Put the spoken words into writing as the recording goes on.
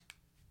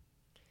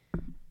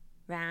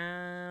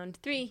Round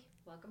 3.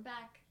 Welcome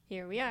back.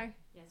 Here we are.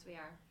 Yes, we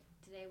are.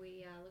 Today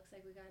we looks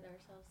like we got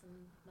ourselves some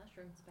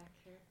mushrooms back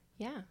here.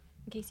 Yeah.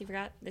 In case you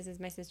forgot, this is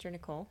my sister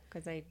Nicole,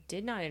 because I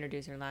did not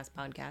introduce her last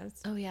podcast.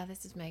 Oh yeah,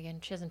 this is Megan.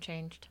 She hasn't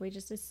changed. We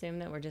just assume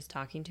that we're just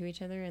talking to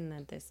each other and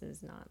that this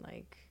is not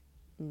like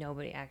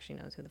nobody actually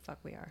knows who the fuck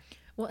we are.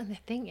 Well, and the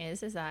thing is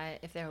that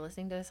if they're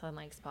listening to this on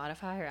like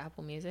Spotify or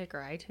Apple Music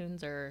or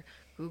iTunes or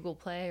Google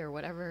Play or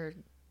whatever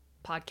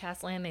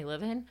podcast land they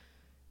live in,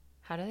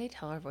 how do they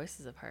tell our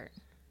voices apart?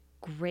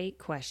 Great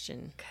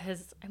question.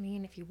 Because, I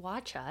mean, if you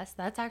watch us,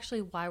 that's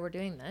actually why we're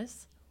doing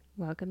this.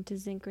 Welcome to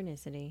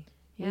Synchronicity.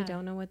 Yeah. We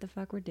don't know what the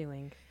fuck we're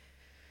doing.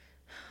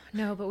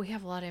 No, but we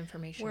have a lot of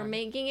information. We're on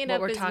making it what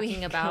up we're as talking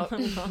we about. go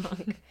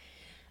along.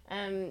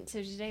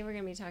 So today we're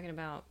going to be talking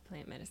about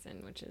plant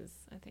medicine, which is,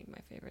 I think, my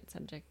favorite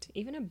subject,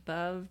 even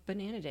above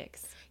banana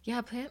dicks. Yeah,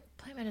 plant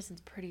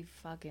medicine's pretty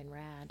fucking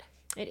rad.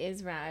 It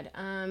is rad.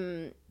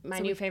 My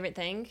new favorite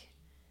thing.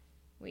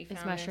 We found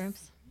It's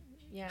mushrooms.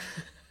 Yeah.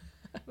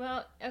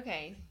 Well,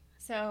 okay.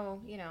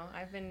 So, you know,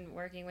 I've been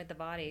working with the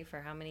body for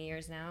how many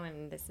years now,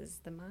 and this is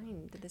the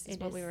mind. This is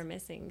what we were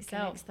missing. So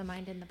Connects the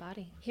mind and the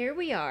body. here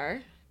we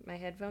are. My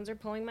headphones are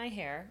pulling my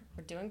hair.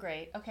 We're doing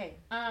great. Okay.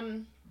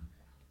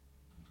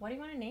 What do you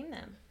want to name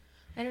them?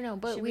 I don't know,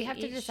 but Should we we have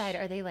to each- decide,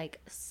 are they like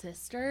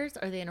sisters?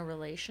 Are they in a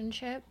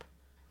relationship?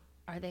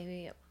 Are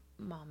they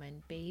mom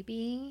and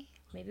baby?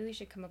 Maybe we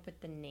should come up with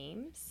the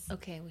names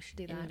Okay, we should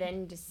do that. and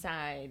then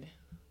decide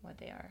what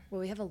they are. Well,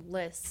 we have a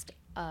list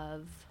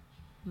of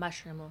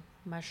mushroom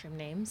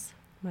names.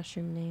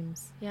 Mushroom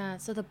names. Yeah,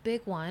 so the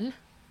big one,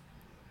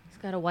 he's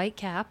got a white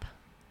cap.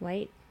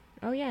 White.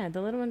 Oh, yeah. The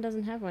little one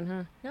doesn't have one,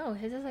 huh? No,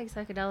 his is like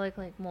psychedelic,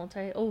 like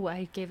multi. Oh,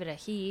 I gave it a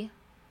he.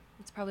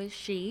 It's probably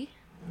she.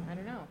 I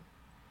don't know.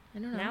 I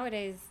don't know.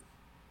 Nowadays.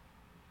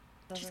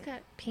 She's doesn't-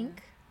 got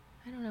pink.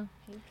 I don't know.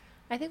 Pink.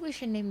 I think we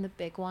should name the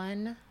big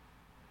one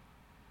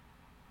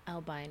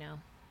albino.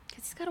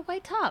 Because he's got a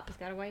white top. He's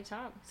got a white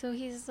top. So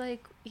he's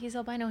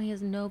albino. He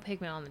has no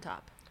pigment on the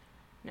top.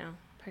 No.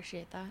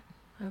 Appreciate that.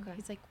 Okay.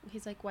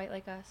 He's like white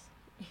like us.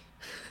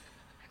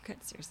 I've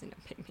got seriously no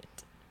pigment.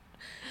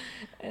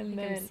 And I think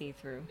I'm then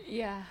see-through.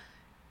 yeah,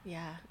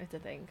 it's a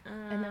thing.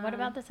 And then what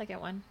about the second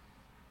one?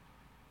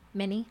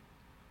 Minnie,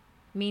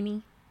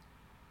 Meanie,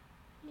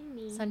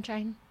 Mimi?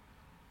 Sunshine.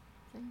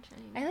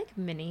 Sunshine. I like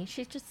Minnie.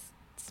 She's just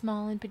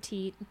small and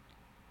petite.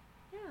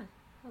 Yeah.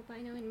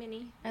 Albino and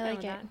Minnie. I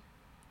like it.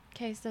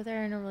 Okay, so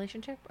they're in a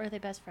relationship or are they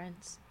best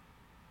friends?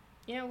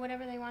 You know,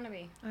 whatever they want to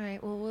be. All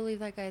right. Well, we'll leave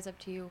that guys up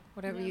to you.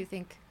 Whatever Yeah. you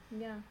think.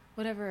 Yeah.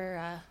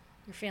 Whatever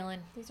you're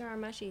feeling. These are our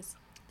mushies.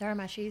 They're our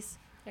mushies.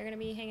 They're going to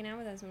be hanging out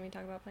with us when we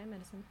talk about plant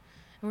medicine.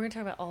 And we're going to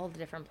talk about all the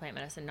different plant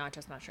medicine, not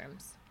just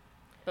mushrooms.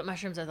 But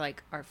mushrooms are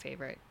like our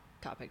favorite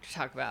topic to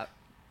talk about.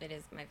 It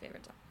is my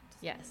favorite topic.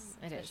 Yes,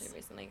 it is. Especially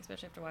recently,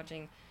 especially after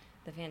watching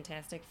the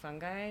Fantastic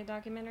Fungi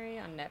documentary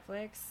on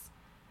Netflix.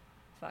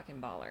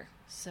 Fucking baller.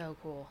 So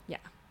cool. Yeah.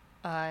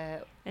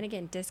 And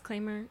again,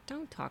 disclaimer,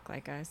 don't talk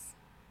like us.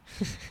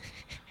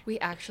 We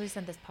actually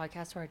sent this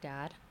podcast to our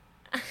dad,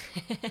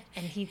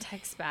 and he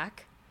texts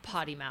back,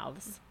 potty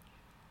mouths.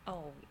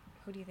 Oh,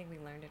 who do you think we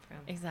learned it from?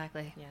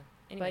 Exactly. Yeah.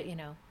 Anyway. But, you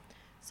know,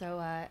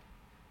 so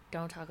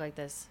don't talk like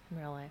this in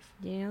real life.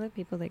 Do you know that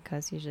people that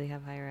cuss usually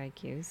have higher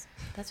IQs?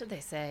 That's what they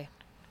say.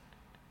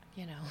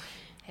 You know,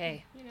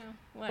 hey. You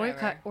know,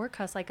 whatever. Or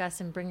cuss like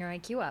us and bring your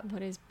IQ up.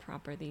 What is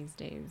proper these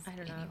days? I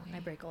don't know. Anyway. I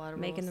break a lot of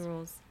Making rules. the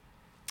rules.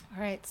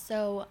 All right,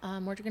 so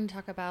we're going to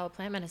talk about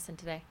plant medicine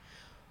today.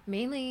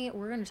 Mainly,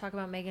 we're going to talk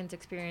about Megan's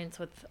experience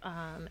with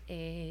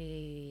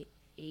a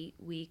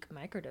 8-week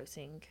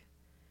microdosing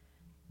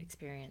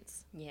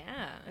experience.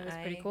 Yeah. It was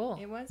pretty cool.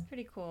 It was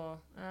pretty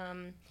cool.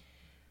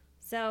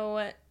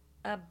 So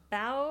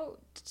about,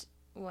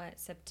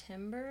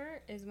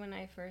 September is when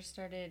I first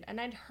started, and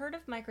I'd heard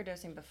of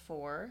microdosing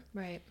before,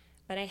 Right.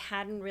 but I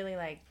hadn't really,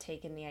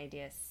 taken the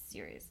idea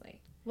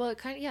seriously. Well, it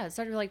it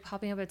started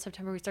popping up in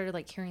September. We started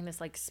hearing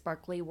this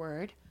sparkly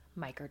word,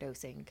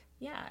 microdosing.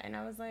 Yeah, and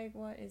I was like,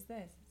 what is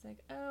this? It's like,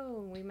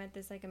 oh, we met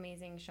this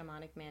amazing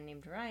shamanic man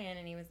named Ryan,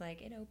 and he was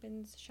like, it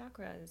opens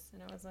chakras.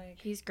 And I was like,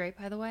 He's great,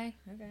 by the way.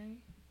 okay.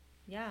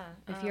 Yeah.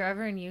 If you're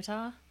ever in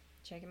Utah,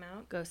 check him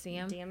out. go see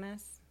him.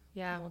 DMS.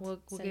 Yeah, we'll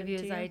send give him you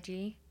to his you.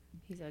 IG.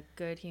 He's a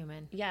good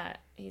human. Yeah,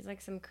 he's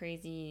some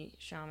crazy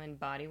shaman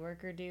body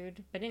worker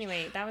dude. But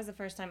anyway, that was the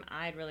first time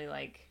I'd really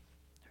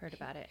Heard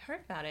about it.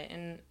 heard about it.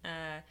 And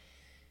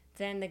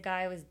then the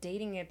guy I was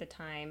dating at the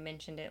time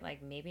mentioned it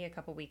maybe a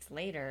couple weeks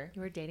later.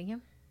 You were dating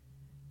him?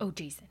 Oh,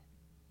 Jason.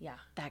 Yeah.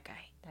 That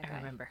guy. That guy. I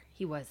remember.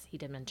 He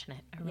did mention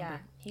it. I remember. Yeah,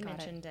 he Got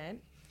mentioned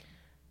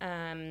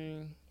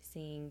it.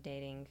 Seeing,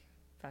 dating,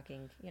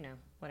 fucking,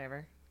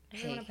 whatever. I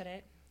don't want Hey. to put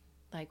it.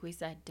 Like we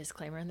said,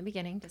 disclaimer in the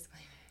beginning.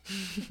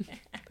 Disclaimer.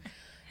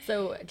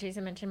 So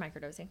Jason mentioned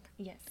microdosing.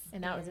 Yes.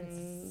 And that was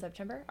in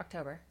September?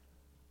 October.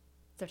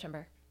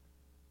 September.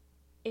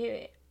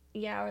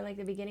 Yeah, or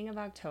the beginning of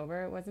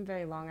October. It wasn't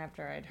very long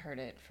after I'd heard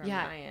it from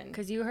Ryan.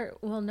 Because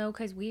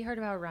we heard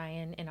about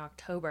Ryan in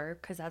October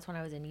because that's when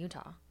I was in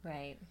Utah.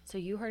 Right. So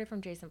you heard it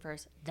from Jason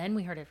first, then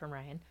we heard it from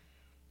Ryan.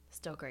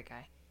 Still a great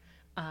guy.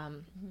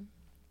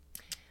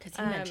 Because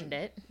he mentioned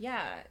it.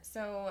 Yeah,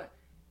 so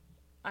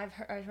I've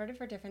heard it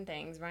for different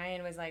things.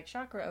 Ryan was like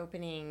chakra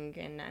opening,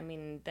 and I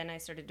mean, then I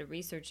started to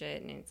research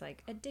it, and it's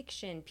like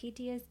addiction,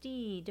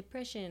 PTSD,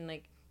 depression,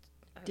 like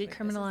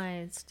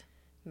Decriminalized.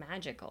 Like,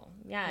 magical.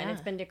 Yeah, and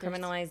it's been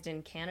decriminalized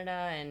in Canada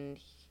and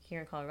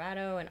here in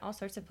Colorado and all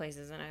sorts of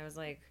places. And I was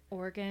like,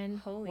 Oregon,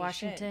 holy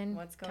Washington, shit,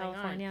 what's going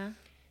California, on?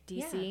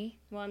 DC. Yeah.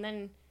 Well,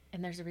 and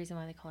there's a reason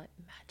why they call it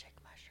magic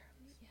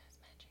mushrooms. Yes,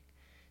 magic.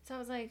 So I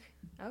was like,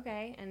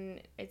 okay, and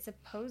it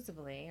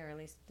supposedly, or at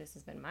least this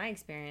has been my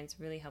experience,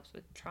 really helps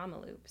with trauma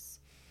loops.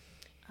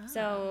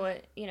 So,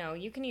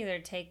 you can either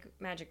take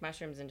magic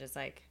mushrooms and just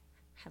like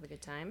have a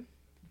good time.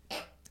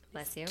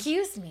 Bless you.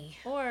 Excuse me.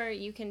 Or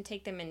you can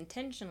take them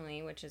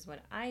intentionally, which is what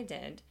I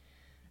did.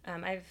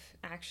 I've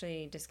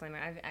actually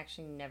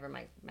never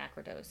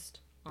macrodosed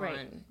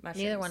on mushrooms.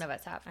 Neither one of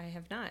us have. I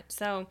have not.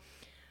 So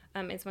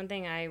it's one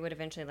thing I would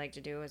eventually like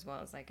to do, as well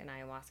as like an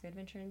ayahuasca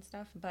adventure and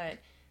stuff. But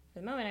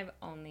for the moment, I've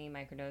only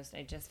microdosed.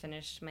 I just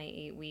finished my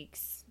 8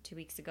 weeks 2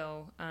 weeks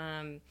ago.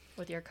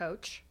 With your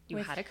coach. You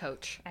had a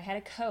coach. I had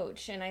a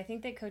coach. And I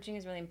think that coaching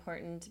is really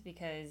important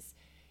because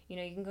you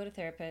can go to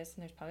therapists,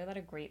 and there's probably a lot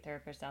of great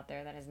therapists out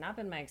there. That has not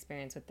been my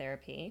experience with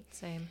therapy.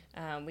 Same.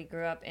 We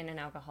grew up in an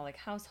alcoholic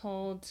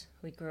household.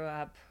 We grew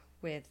up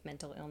with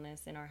mental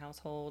illness in our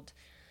household.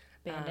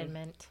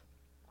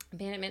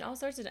 Abandonment, all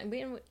sorts of...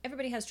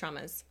 everybody has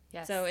traumas.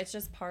 Yes. So it's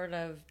just part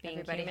of being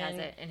Everybody human. has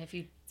it. And if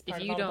you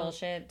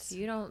bullshit. If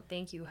you don't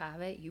think you have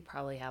it, you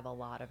probably have a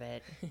lot of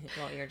it.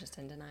 Well, you're just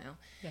in denial.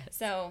 Yes.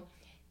 So...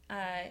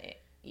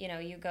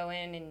 you go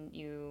in and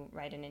you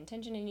write an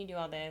intention and you do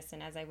all this.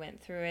 And as I went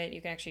through it,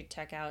 you can actually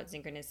check out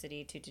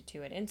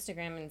Synchronicity222 at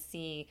Instagram and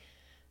see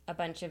a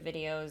bunch of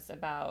videos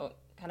about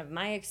kind of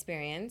my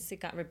experience. It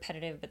got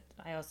repetitive, but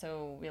I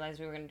also realized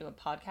we were going to do a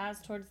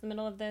podcast towards the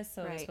middle of this.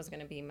 So this was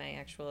going to be my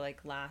actual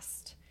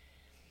last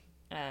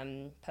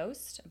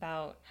post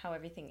about how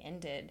everything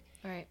ended.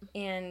 Right.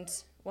 And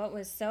what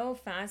was so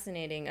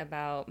fascinating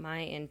about my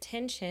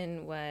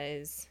intention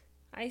was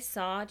I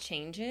saw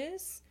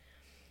changes.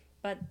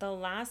 But the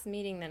last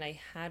meeting that I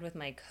had with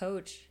my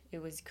coach, it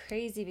was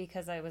crazy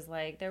because I was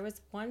like, there was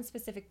one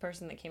specific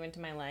person that came into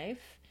my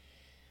life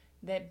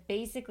that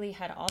basically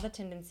had all the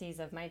tendencies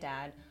of my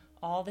dad,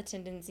 all the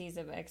tendencies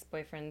of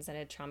ex-boyfriends that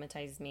had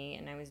traumatized me.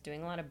 And I was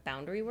doing a lot of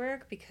boundary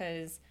work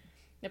because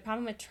the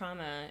problem with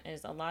trauma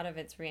is a lot of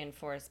it's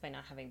reinforced by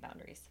not having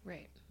boundaries.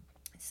 Right.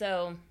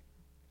 So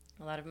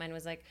a lot of mine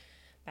was like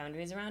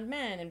boundaries around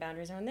men and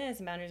boundaries around this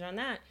and boundaries around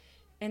that.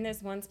 And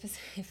this one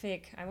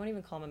specific, I won't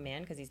even call him a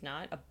man because he's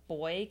not, a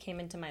boy came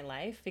into my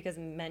life because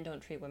men don't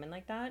treat women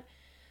like that.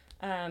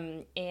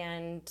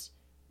 And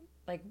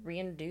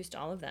reintroduced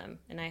all of them.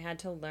 And I had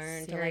to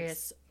learn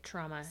serious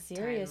trauma.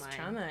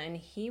 And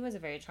he was a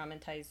very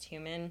traumatized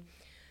human.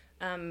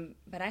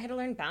 But I had to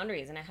learn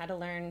boundaries, and I had to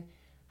learn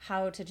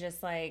how to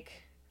just I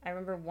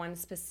remember one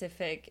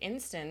specific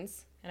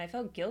instance, and I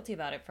felt guilty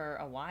about it for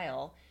a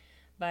while.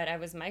 But I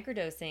was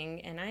microdosing,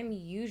 and I'm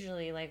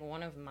usually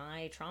one of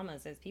my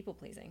traumas is people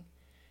pleasing.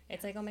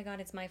 It's like, oh my God,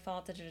 it's my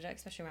fault,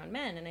 especially around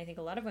men. And I think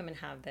a lot of women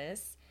have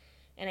this.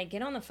 And I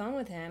get on the phone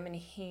with him, and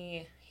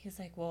he's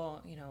like,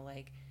 well,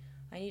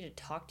 I need to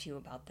talk to you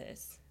about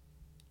this.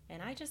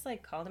 And I just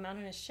called him out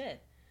on his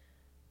shit.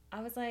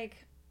 I was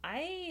like,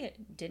 I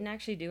didn't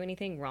actually do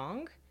anything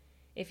wrong.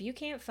 If you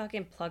can't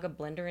fucking plug a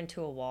blender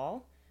into a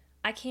wall,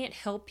 I can't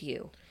help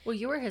you. Well,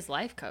 you were his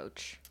life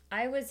coach.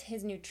 I was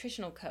his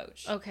nutritional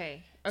coach.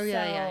 Okay. Oh,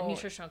 yeah,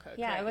 nutritional coach.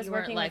 Yeah, right. I was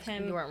working with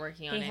him. You weren't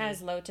working on He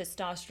has low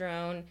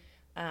testosterone,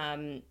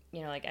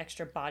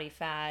 extra body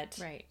fat.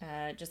 Right.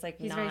 Just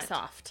he's very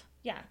soft.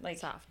 Yeah,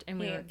 soft.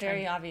 And he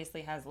very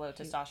obviously has low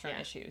testosterone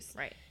issues.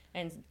 Right.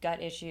 And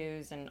gut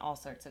issues and all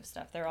sorts of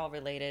stuff. They're all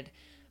related.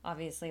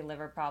 Obviously,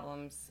 liver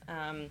problems.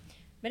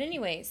 But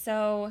anyway,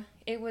 so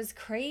it was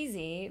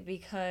crazy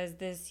because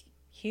this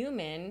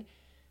human...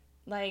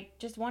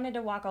 just wanted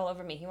to walk all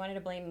over me. He wanted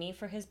to blame me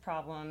for his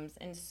problems.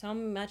 And so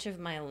much of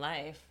my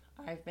life,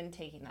 I've been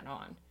taking that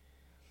on.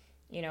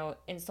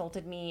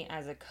 Insulted me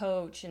as a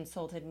coach,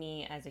 insulted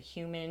me as a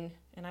human.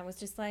 And I was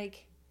just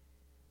like,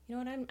 you know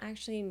what? I'm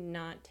actually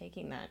not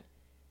taking that.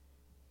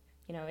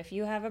 If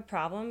you have a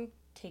problem,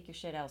 take your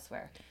shit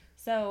elsewhere.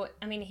 So,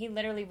 I mean, he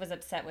literally was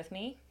upset with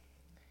me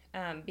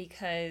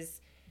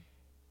because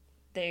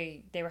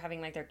they were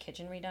having their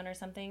kitchen redone or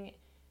something.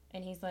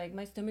 And he's like,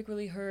 my stomach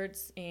really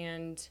hurts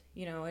and,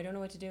 I don't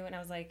know what to do. And I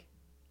was like,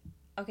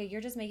 okay,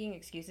 you're just making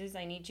excuses.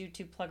 I need you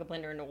to plug a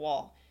blender in a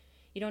wall.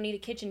 You don't need a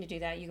kitchen to do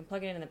that. You can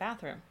plug it in the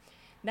bathroom.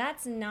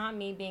 That's not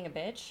me being a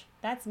bitch.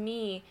 That's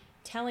me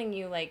telling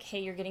you hey,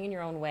 you're getting in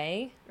your own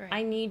way. Right.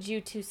 I need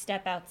you to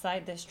step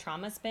outside this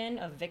trauma spin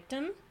of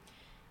victim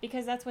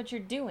because that's what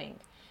you're doing.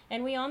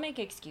 And we all make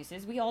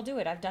excuses. We all do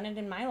it. I've done it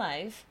in my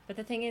life. But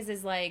the thing is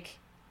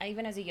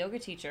even as a yoga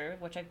teacher,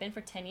 which I've been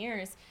for 10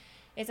 years,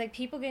 it's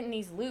people get in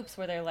these loops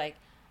where they're like,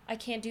 I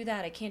can't do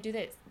that. I can't do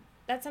this.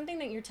 That's something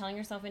that you're telling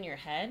yourself in your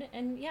head.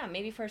 And yeah,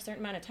 maybe for a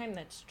certain amount of time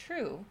that's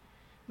true.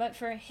 But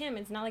for him,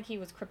 it's not like he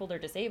was crippled or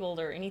disabled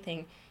or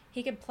anything.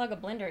 he could plug a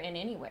blender in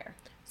anywhere.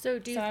 So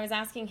I was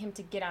asking him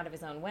to get out of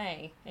his own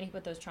way, and he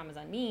put those traumas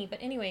on me. But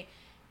anyway,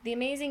 the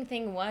amazing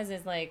thing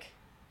is like,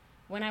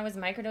 when I was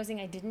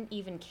microdosing, I didn't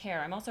even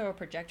care. I'm also a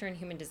projector in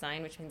human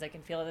design, which means I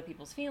can feel other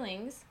people's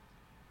feelings.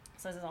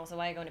 So this is also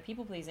why I go into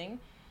people pleasing,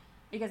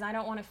 because I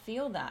don't want to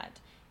feel that.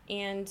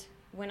 And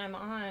when I'm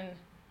on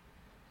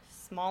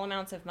small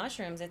amounts of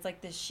mushrooms, it's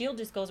like this shield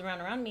just goes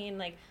around me, and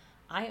like,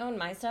 I own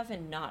my stuff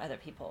and not other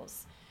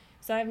people's.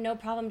 So I have no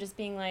problem just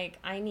being like,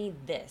 I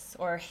need this,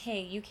 or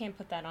hey, you can't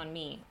put that on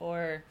me,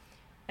 or,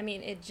 I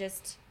mean,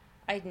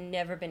 I'd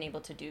never been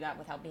able to do that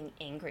without being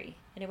angry.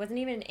 And it wasn't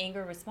even an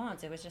anger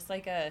response. It was just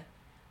like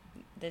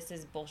this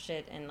is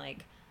bullshit, and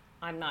like,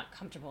 I'm not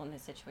comfortable in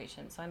this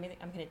situation. So I'm going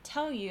to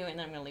tell you, and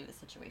then I'm going to leave the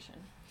situation.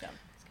 So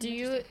do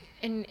you,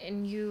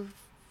 and you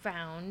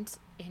found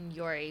in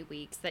your 8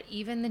 weeks that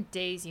even the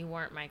days you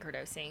weren't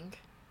microdosing.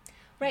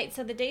 Right,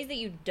 so the days that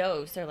you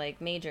dose are like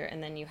major,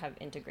 and then you have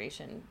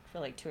integration for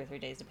like 2 or 3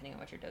 days depending on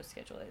what your dose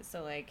schedule is.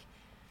 So like,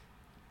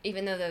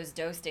 even though those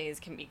dose days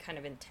can be kind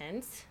of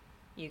intense,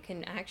 you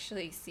can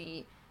actually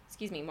see,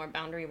 more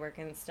boundary work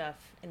and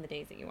stuff in the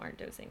days that you aren't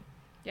dosing.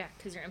 Yeah,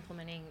 because you're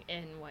implementing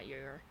in what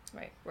you're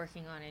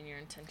working on in your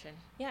intention.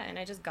 Yeah, and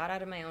I just got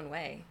out of my own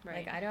way. Right.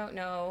 Like, I don't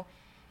know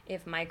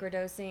if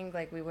microdosing,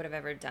 like, we would have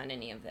ever done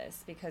any of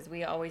this, because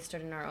we always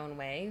stood in our own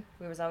way.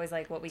 We was always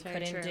like, what we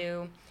couldn't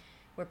do.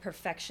 We're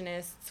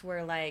perfectionists.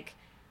 We're like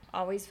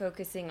always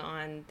focusing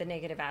on the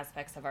negative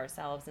aspects of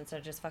ourselves instead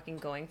of just fucking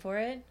going for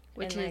it.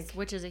 Which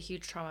is a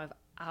huge trauma of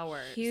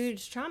ours.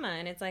 Huge trauma.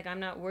 And it's like, I'm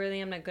not worthy.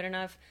 I'm not good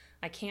enough.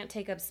 I can't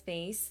take up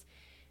space.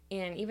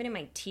 And even in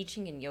my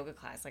teaching in yoga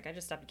class, like, I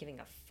just stopped giving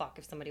a fuck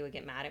if somebody would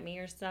get mad at me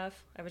or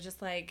stuff. I was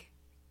just like,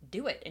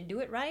 do it, and do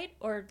it right,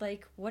 or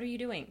like, what are you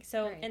doing?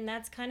 So, and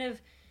that's kind of,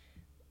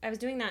 I was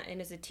doing that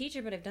and as a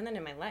teacher, but I've done that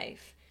in my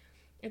life.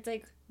 It's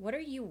like, what are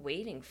you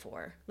waiting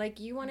for? Like,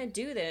 you want to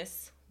do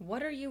this.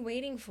 What are you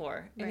waiting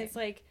for? And it's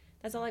like,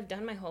 that's all I've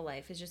done my whole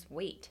life is just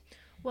wait.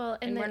 Well,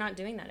 and we're not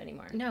doing that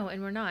anymore. No,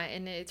 and we're not.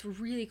 And it's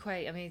really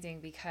quite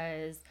amazing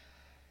because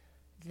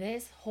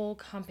this whole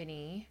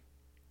company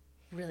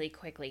really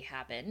quickly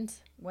happened.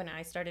 When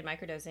I started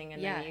microdosing,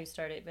 and then you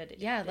started. But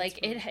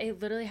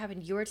it literally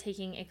happened. You were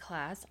taking a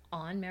class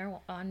on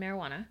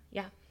marijuana.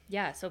 Yeah.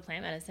 Yeah, so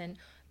plant medicine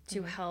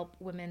to help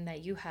women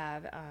that you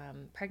have,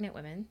 pregnant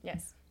women.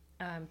 Yes.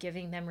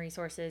 Giving them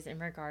resources in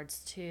regards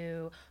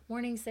to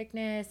morning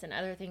sickness and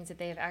other things that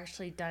they have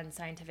actually done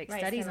scientific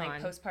studies on.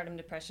 Like postpartum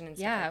depression and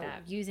stuff like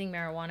that. Using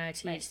marijuana,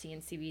 THC,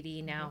 and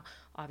CBD. Now,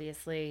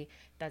 obviously,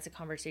 that's a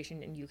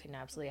conversation and you can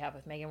absolutely have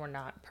with Megan. We're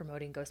not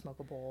promoting go smoke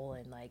a bowl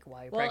and like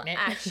while you're pregnant.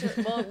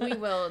 Actually, we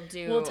will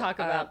do. We'll talk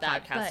about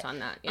that podcast on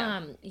that.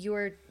 Yeah. You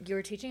were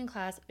teaching a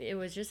class. It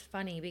was just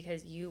funny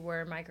because you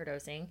were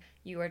microdosing.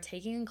 You were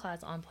taking a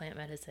class on plant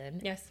medicine.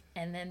 Yes.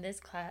 And then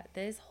this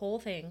whole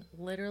thing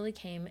literally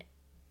came.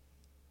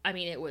 I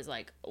mean, it was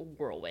like a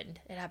whirlwind.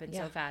 It happened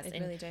so fast.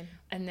 It really did.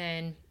 And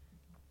then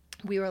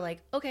we were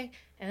like, okay.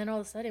 And then all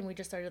of a sudden we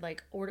just started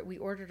like, we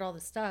ordered all the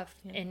stuff.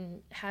 Yeah.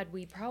 And had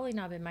we probably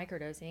not been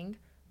microdosing,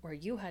 or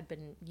you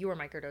were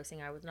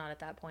microdosing, I was not at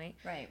that point.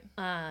 Right.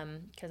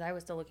 Because I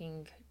was still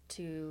looking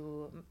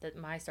to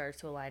my stars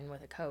to align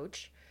with a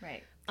coach.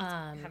 Right.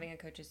 Having a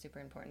coach is super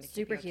important to keep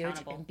super you huge,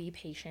 accountable. and be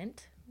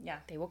patient. Yeah.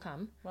 They will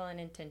come. Well, and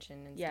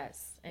intention and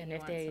yes. stuff. And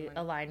if they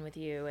align with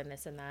you and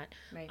this and that.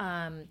 Right.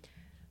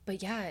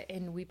 But yeah,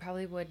 and we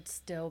probably would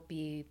still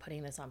be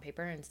putting this on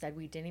paper. Instead,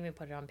 we didn't even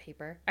put it on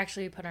paper.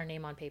 Actually, we put our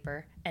name on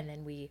paper, and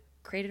then we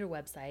created a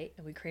website,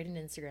 and we created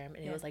an Instagram, and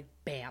it was like,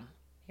 bam.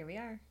 Here we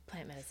are.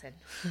 Plant medicine.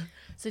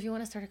 So if you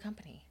want to start a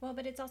company. Well,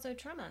 but it's also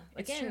trauma.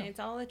 Again, it's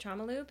all a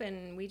trauma loop,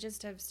 and we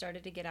just have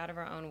started to get out of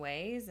our own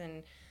ways,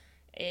 and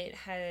it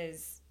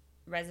has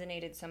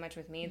resonated so much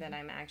with me that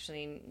I'm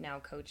actually now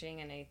coaching,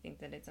 and I think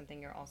that it's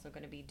something you're also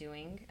going to be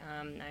doing.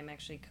 I'm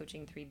actually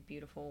coaching 3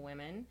 beautiful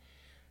women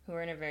who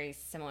are in a very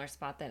similar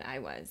spot that I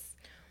was.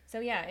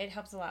 So yeah, it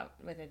helps a lot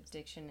with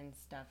addiction and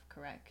stuff,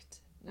 correct?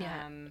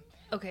 Yeah.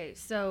 Okay,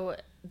 so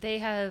they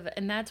have,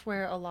 and that's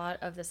where a lot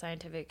of the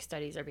scientific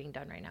studies are being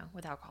done right now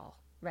with alcohol.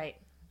 Right.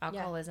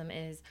 Alcoholism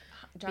is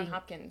John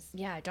Hopkins.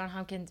 Yeah, John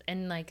Hopkins,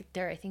 and like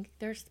I think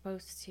they're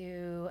supposed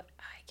to,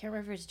 I can't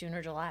remember if it's June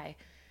or July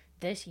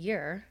this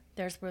year.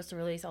 They're supposed to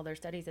release all their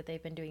studies that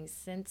they've been doing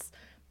since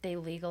they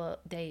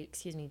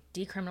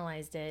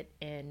decriminalized it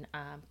in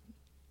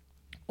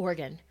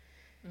Oregon.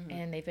 Mm-hmm.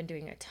 And they've been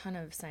doing a ton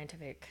of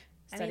scientific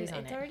studies on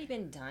it. It's already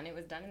been done. It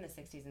was done in the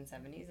 60s and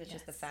 70s. It's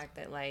just the fact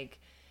that, like,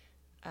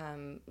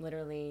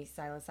 literally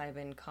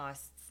psilocybin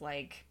costs,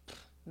 like,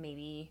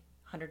 maybe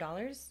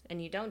 $100.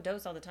 And you don't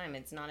dose all the time.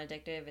 It's not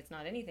addictive. It's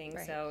not anything.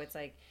 Right. So it's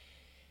like,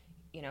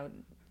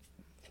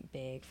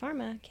 big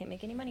pharma can't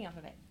make any money off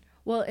of it.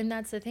 Well, and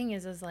that's the thing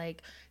is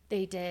like,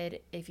 they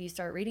did, if you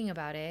start reading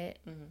about it,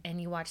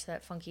 and you watch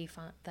that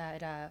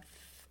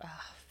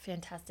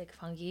Fantastic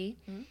Fungi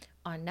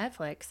on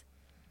Netflix,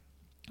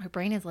 our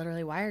brain is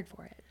literally wired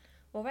for it.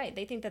 Well, right.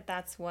 They think that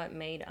that's what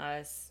made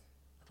us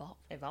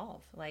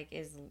evolve. Like,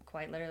 is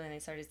quite literally, and they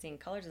started seeing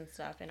colors and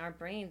stuff. And our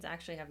brains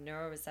actually have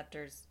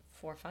neuroreceptors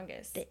for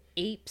fungus. The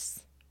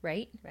apes,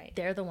 right? Right.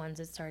 They're the ones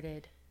that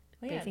started.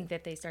 Well, They yeah, think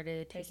that they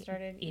started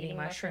eating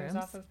mushrooms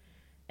off of.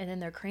 and then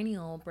their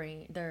cranial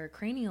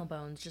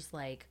bones just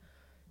like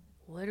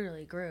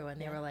literally grew,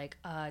 and they were like,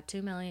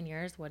 2 million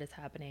years, what is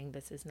happening?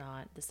 This doesn't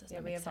Yeah,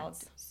 we make evolved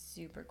sense.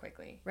 super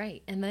quickly.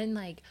 Right. And then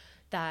like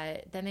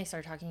that, then they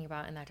start talking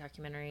about in that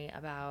documentary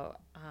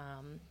about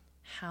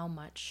how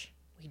much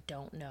we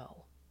don't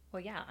know.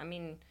 Well, yeah, I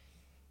mean,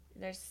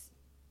 there's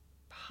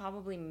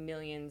probably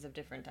millions of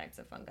different types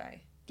of fungi.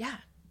 Yeah.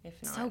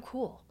 If not, so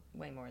cool.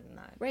 Way more than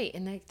that. Right.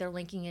 And they're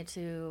linking it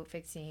to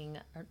fixing,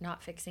 or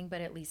not fixing, but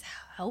at least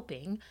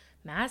helping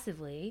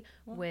massively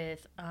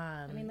with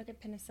I mean, look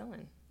at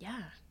penicillin.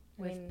 Yeah.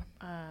 With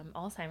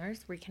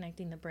Alzheimer's,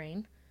 reconnecting the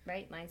brain.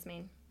 Right, lion's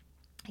mane.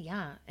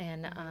 Yeah,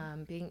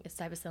 and being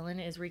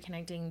cybacillin is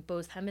reconnecting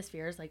both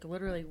hemispheres, like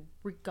literally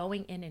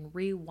going in and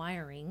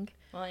rewiring.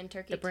 Well, in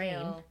turkey the brain.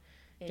 tail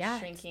is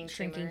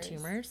shrinking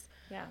tumors.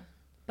 Yeah.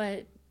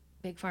 But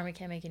Big Pharma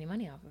can't make any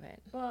money off of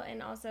it. Well,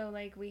 and also,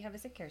 like, we have a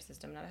sick care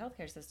system, not a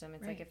healthcare system.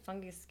 It's right. like if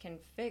fungus can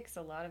fix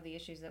a lot of the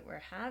issues that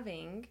we're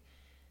having,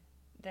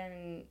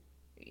 then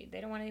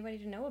they don't want anybody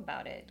to know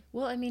about it.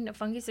 Well, I mean,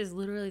 fungus is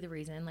literally the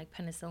reason, like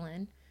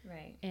penicillin.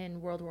 Right.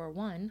 In World War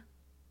One,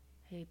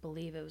 I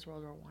believe it was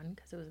World War One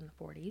because it was in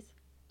the 40s.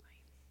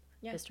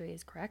 Yeah. History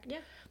is correct. Yeah.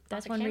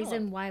 That's one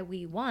reason why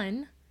we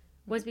won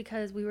was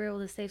because we were able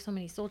to save so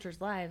many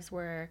soldiers' lives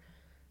where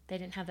they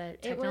didn't have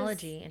that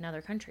technology in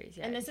other countries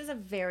yet. And this is a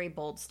very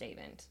bold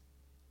statement.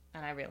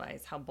 And I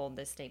realize how bold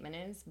this statement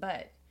is.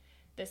 But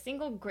the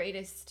single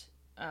greatest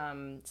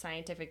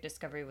scientific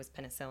discovery was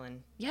penicillin.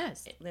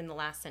 Yes. In the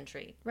last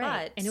century.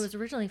 Right. And it was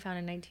originally found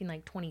in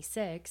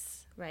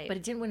 1926. Right. But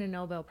it didn't win a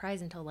Nobel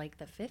Prize until like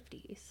the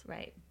 50s.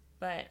 Right.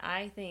 But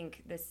I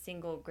think the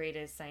single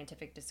greatest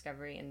scientific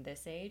discovery in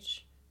this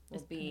age will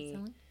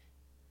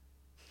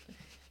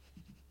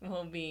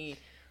be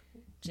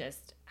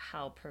just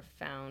how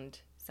profound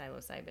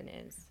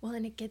psilocybin is. Well,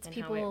 and it gets and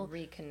people... how it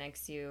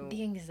reconnects you.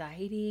 The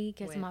anxiety,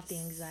 gets them off the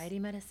anxiety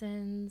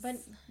medicines.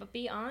 But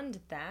beyond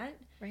that,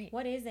 right.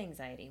 What is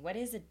anxiety? What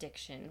is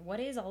addiction? What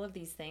is all of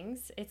these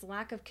things? It's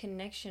lack of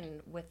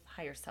connection with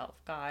higher self,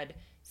 God,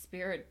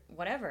 spirit,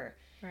 whatever.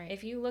 Right.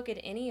 If you look at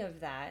any of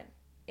that,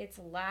 it's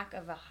lack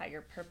of a higher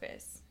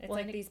purpose. It's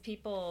like these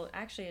people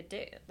actually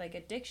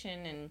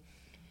addiction and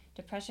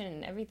depression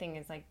and everything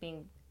is like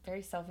being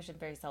very selfish and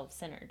very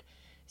self-centered.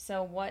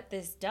 So what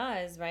this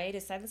does, right,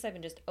 is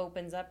psilocybin just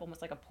opens up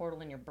almost like a portal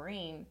in your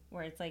brain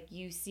where it's like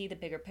you see the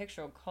bigger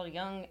picture. Carl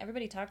Jung,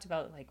 everybody talked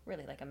about like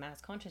really like a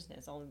mass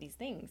consciousness, all of these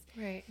things.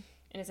 Right.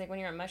 And it's like when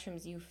you're on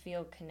mushrooms, you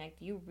feel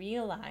connected. You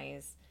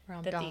realize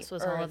Ram Dass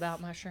was all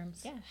about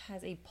mushrooms. Yeah,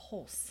 has a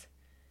pulse.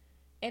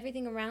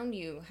 Everything around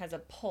you has a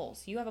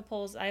pulse. You have a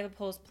pulse, I have a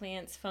pulse,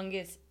 plants,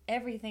 fungus,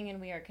 everything,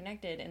 and we are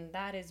connected. And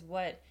that is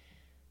what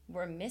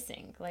we're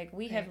missing. Like,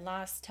 we have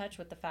lost touch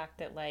with the fact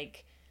that,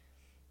 like,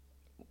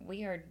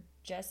 we are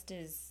just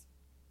as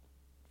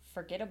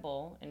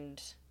forgettable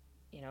and,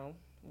 you know,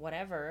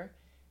 whatever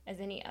as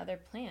any other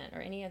plant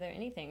or any other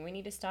anything. We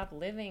need to stop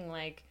living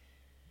like,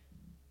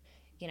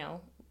 you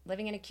know,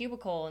 living in a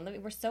cubicle.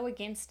 And we're so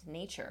against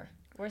nature.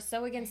 We're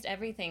so against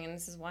everything. And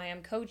this is why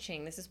I'm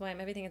coaching. This is why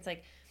I'm everything. It's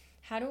like,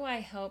 how do I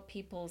help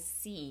people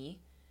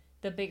see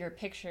the bigger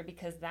picture?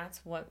 Because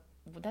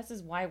this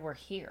is why we're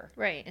here.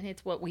 Right. And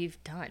it's what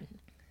we've done.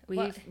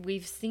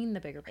 We've seen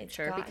the bigger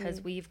picture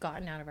because we've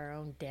gotten out of our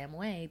own damn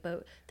way,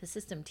 but the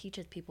system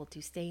teaches people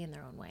to stay in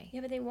their own way.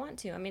 Yeah, but they want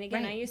to. I mean,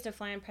 again, I used to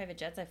fly on private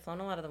jets. I've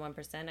flown a lot of the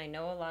 1%. I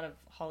know a lot of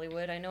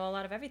Hollywood. I know a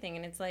lot of everything.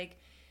 And it's like,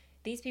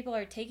 these people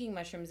are taking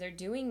mushrooms. They're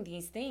doing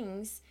these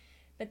things,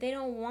 but they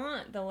don't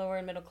want the lower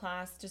and middle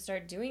class to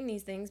start doing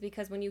these things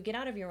because when you get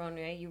out of your own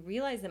way, you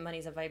realize that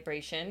money's a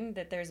vibration,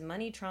 that there's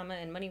money trauma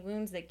and money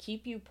wounds that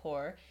keep you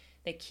poor,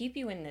 that keep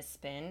you in this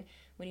spin.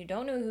 When you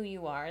don't know who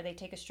you are, they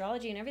take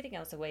astrology and everything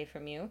else away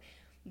from you,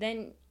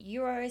 then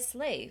you are a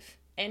slave.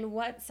 And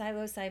what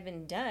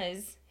psilocybin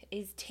does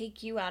is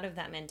take you out of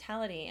that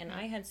mentality. And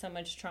I had so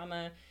much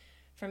trauma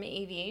from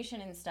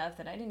aviation and stuff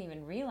that I didn't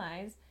even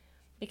realize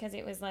because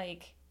it was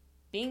like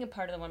being a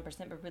part of the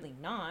 1%, but really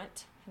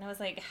not. And I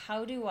was like,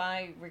 how do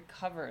I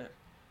recover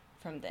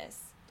from this?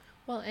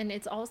 Well, and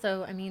it's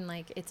also, I mean,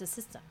 like, it's a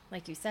system,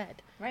 like you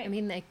said. Right. I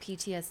mean, like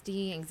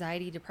PTSD,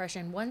 anxiety,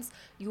 depression. Once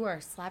you are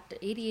slapped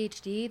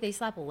ADHD, they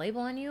slap a label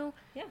on you.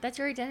 Yeah. That's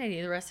your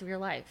identity the rest of your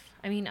life.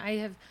 I mean,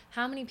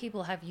 how many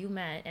people have you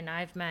met and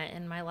I've met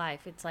in my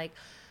life? It's like,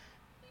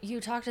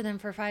 you talk to them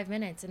for 5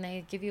 minutes and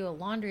they give you a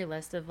laundry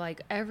list of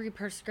like every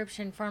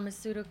prescription,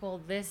 pharmaceutical,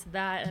 this,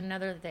 that,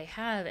 another that they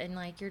have. And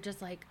like, you're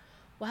just like,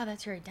 wow,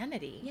 that's your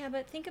identity. Yeah,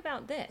 but think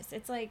about this.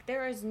 It's like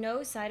there is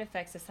no side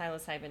effects of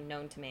psilocybin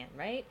known to man,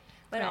 right?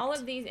 But Correct. all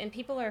of these, and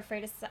people are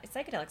afraid of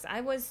psychedelics.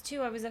 I was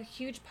too. I was a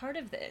huge part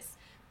of this.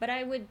 But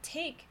I would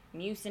take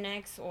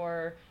Mucinex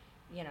or,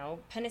 you know,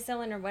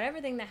 penicillin or whatever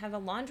thing that have a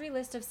laundry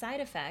list of side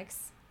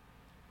effects,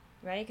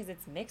 right? Because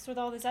it's mixed with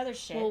all this other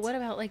shit. Well, what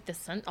about like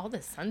all the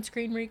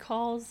sunscreen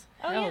recalls?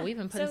 Oh, Hell, yeah. we've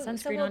been putting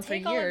sunscreen we'll on for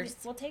take years.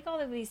 we'll take all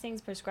of these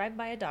things prescribed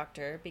by a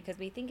doctor because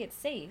we think it's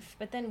safe.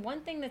 But then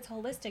one thing that's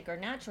holistic or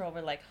natural,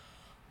 we're like,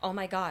 oh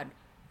my God,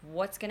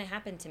 what's going to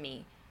happen to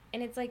me?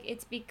 And it's like,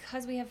 it's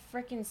because we have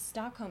freaking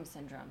Stockholm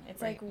syndrome.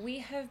 It's Right. like we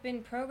have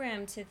been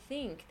programmed to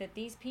think that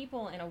these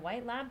people in a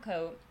white lab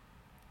coat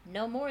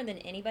know more than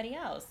anybody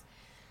else.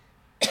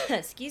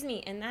 Excuse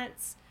me. And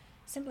that's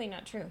simply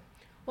not true.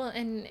 Well,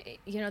 and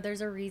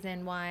there's a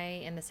reason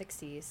why in the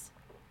 60s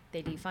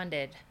they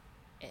defunded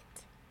it.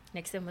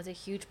 Nixon was a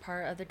huge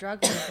part of the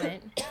drug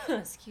movement.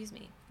 Excuse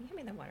me. Can you hand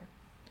me that water?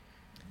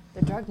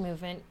 The drug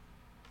movement.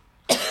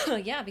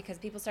 Yeah, because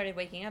people started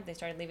waking up. They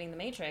started leaving the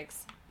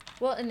Matrix.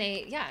 Well, and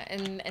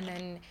and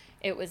then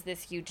it was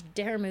this huge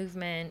dare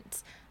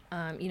movement,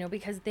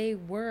 because they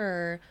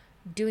were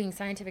doing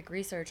scientific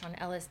research on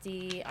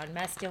LSD, on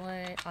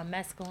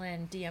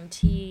mescaline,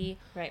 DMT,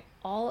 right?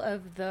 All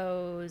of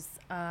those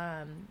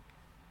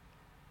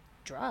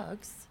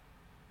drugs,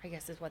 I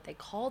guess is what they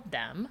called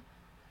them,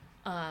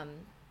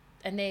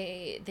 and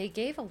they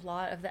gave a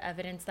lot of the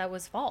evidence that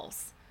was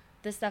false.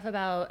 The stuff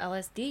about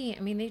LSD,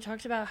 I mean, they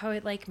talked about how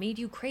it like made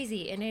you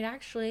crazy, and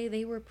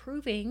they were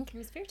proving it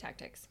was fear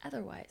tactics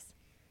otherwise.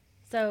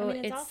 So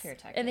it's all fear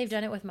tactics. And they've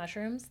done it with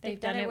mushrooms. They've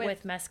done it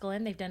with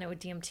mescaline. They've done it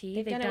with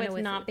DMT. They've done it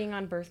with not being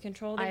on birth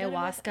control.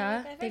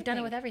 Ayahuasca. They've done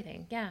it with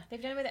everything. Yeah.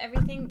 They've done it with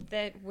everything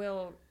that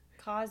will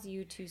cause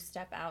you to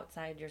step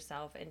outside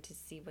yourself and to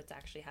see what's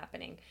actually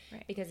happening.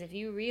 Right. Because if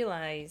you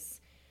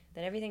realize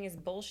that everything is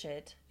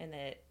bullshit and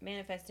that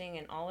manifesting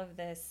and all of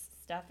this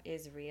stuff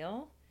is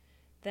real,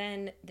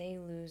 then they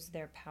lose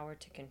their power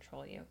to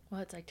control you.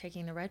 Well, it's like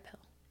taking the red pill.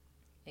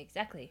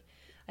 Exactly.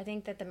 I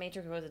think that The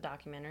Matrix was a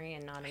documentary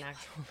and not an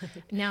actual.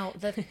 Now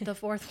the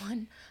fourth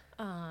one,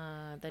 the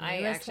newest one.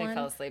 I actually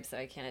fell asleep, so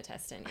I can't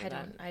attest to any of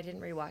that. I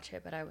didn't rewatch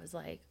it, but I was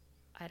like,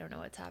 I don't know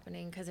what's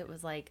happening because it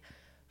was like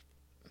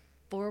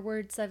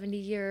forward 70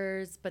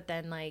 years, but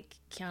then like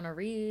Keanu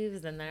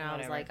Reeves, and then I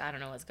was like, I don't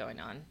know what's going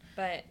on.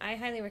 But I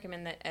highly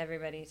recommend that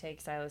everybody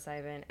take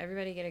psilocybin.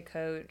 Everybody get a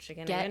coach.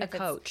 Again, get a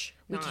coach.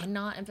 We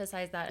cannot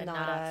emphasize that enough.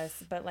 Not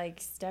us, but like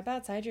step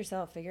outside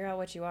yourself. Figure out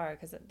what you are.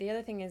 Because the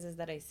other thing is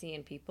that I see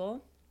in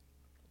people,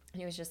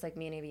 and it was just like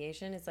me in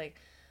aviation. It's like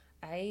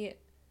I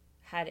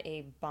had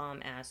a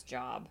bomb ass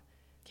job,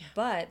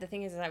 but the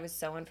thing is I was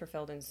so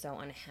unfulfilled and so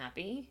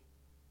unhappy.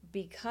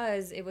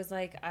 Because it was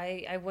like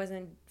I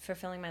wasn't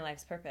fulfilling my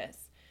life's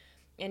purpose.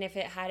 And if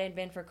it hadn't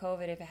been for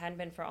COVID, if it hadn't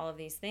been for all of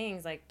these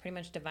things, like pretty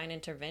much divine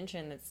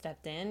intervention that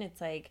stepped in,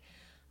 it's like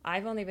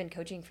I've only been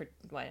coaching for,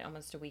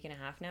 almost a week and a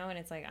half now. And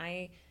it's like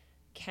I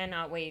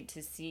cannot wait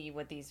to see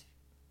what these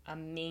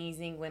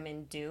amazing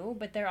women do.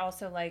 But they're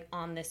also like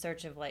on this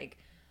search of like,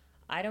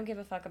 I don't give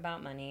a fuck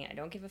about money. I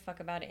don't give a fuck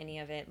about any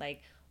of it.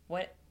 Like,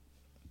 what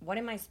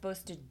am I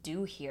supposed to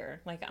do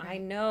here? Like, I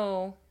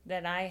know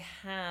that I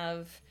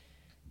have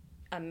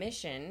a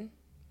mission,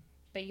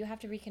 but you have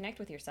to reconnect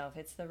with yourself.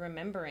 It's the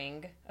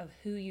remembering of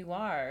who you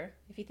are.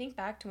 If you think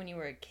back to when you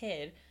were a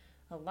kid,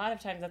 a lot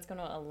of times that's going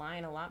to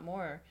align a lot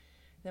more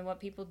than what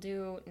people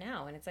do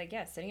now. And it's like,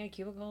 sitting in a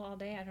cubicle all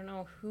day, I don't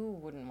know who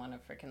wouldn't want to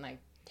freaking like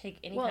take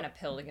any kind of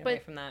pill to get away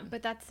from that.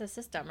 But that's the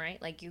system,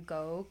 right? Like you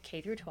go K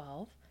through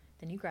 12,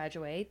 then you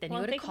graduate, then you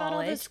go to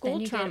college, all the school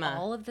then you trauma. get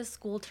all of the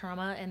school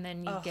trauma, and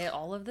then you get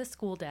all of the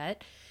school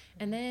debt,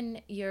 and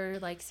then you're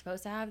like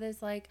supposed to have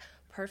this like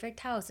perfect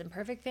house and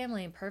perfect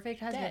family and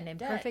perfect husband and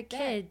perfect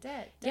kid.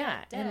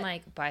 And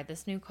like buy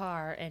this new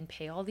car and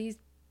pay all these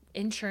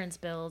insurance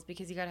bills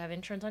because you got to have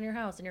insurance on your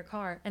house and your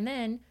car. And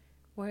then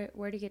where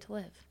do you get to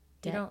live?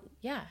 Debt. You don't.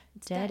 Yeah,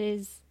 it's debt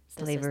is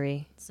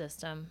slavery.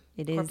 System.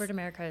 It Corporate is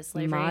America is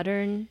slavery.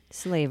 Modern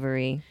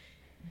slavery.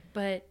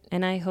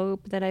 And I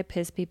hope that I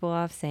piss people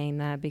off saying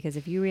that, because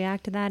if you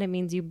react to that, it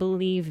means you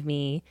believe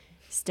me.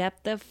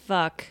 Step the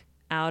fuck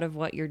out of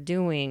what you're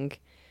doing.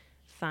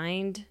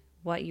 Find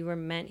what you were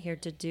meant here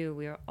to do.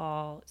 We are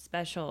all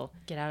special.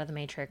 Get out of the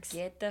Matrix.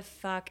 Get the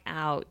fuck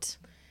out.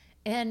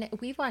 And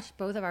we've watched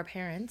both of our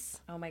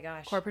parents. Oh my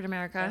gosh. Corporate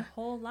America. Their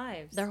whole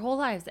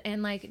lives.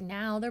 And like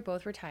now they're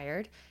both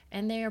retired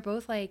and they are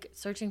both like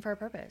searching for a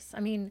purpose.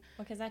 I mean,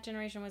 because that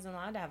generation wasn't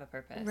allowed to have a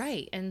purpose.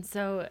 Right. And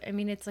so, I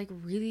mean, it's like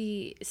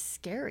really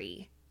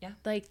scary. Yeah.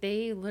 Like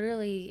they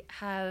literally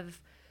have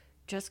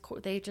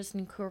they just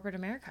in corporate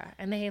America,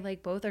 and they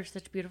like both are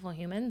such beautiful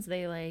humans.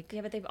 They like,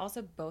 but they've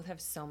also both have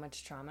so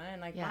much trauma,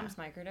 and like mom's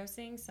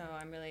microdosing. So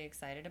I'm really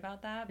excited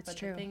about that. It's but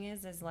true. The thing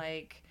is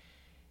like,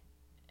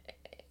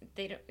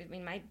 they don't, I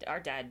mean, our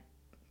dad,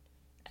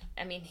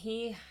 I mean,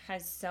 he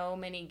has so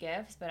many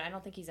gifts, but I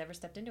don't think he's ever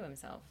stepped into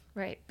himself.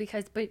 Right.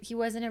 But he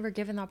wasn't ever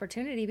given the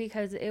opportunity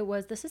because it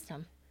was the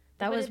system.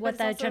 That was what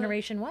that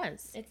generation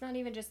was. It's not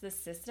even just the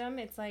system.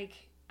 It's like,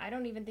 I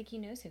don't even think he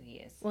knows who he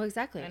is. Well,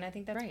 exactly. And I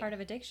think that's part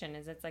of addiction,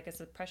 is it's like a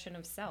suppression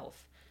of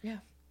self. Yeah.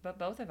 But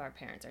both of our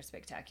parents are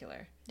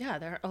spectacular. Yeah,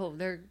 they're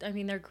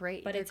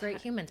great. But they're great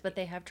humans, but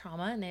they have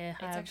trauma, and they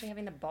have... It's actually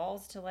having the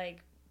balls to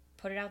like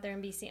put it out there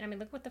and be seen. I mean,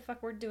 look what the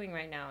fuck we're doing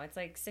right now. It's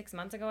like 6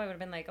 months ago, I would have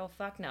been like, oh,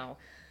 fuck no.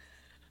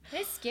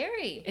 It's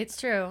scary. It's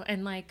true.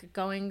 And like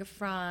going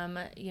from,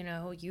 you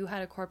know, you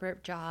had a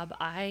corporate job.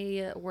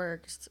 I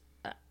worked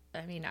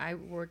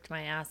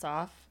my ass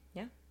off.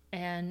 Yeah.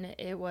 And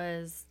it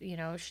was, you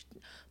know,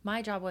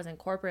 my job wasn't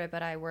corporate,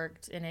 but I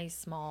worked in a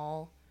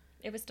small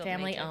It was still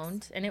family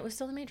owned, and it was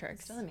still the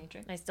Matrix. Still the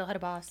Matrix. I still had a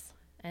boss,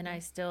 and I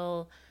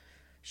still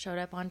showed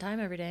up on time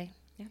every day.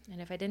 Yeah.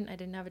 And if I didn't, I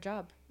didn't have a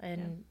job.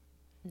 And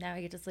now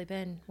I get to sleep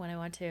in when I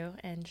want to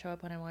and show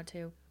up when I want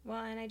to.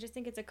 Well, and I just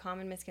think it's a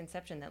common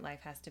misconception that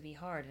life has to be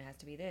hard. It has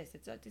to be this.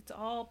 It's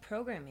all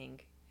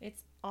programming.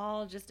 It's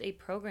all just a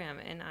program.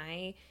 And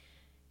I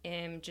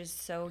am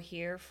just so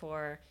here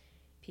for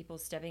people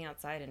stepping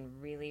outside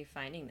and really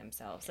finding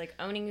themselves, like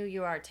owning who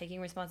you are, taking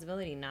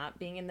responsibility, not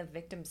being in the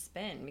victim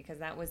spin, because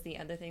that was the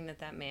other thing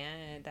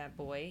that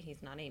boy,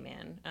 he's not a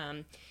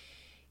man,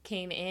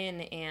 came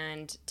in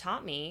and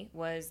taught me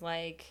was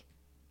like,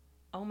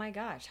 oh my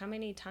gosh, how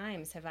many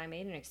times have I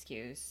made an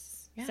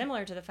excuse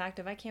similar to the fact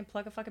of I can't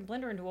plug a fucking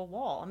blender into a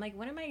wall. I'm like,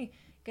 when am I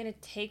going to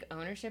take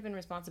ownership and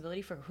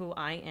responsibility for who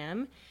I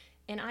am?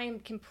 And I am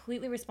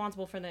completely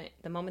responsible for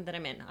the moment that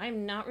I'm in.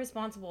 I'm not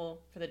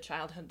responsible for the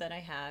childhood that I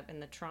have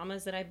and the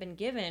traumas that I've been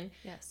given.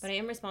 Yes. But I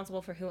am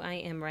responsible for who I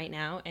am right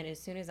now. And as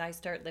soon as I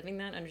start living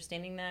that,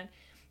 understanding that,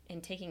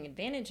 and taking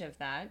advantage of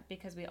that,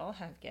 because we all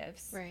have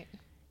gifts, Right,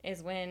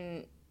 is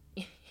when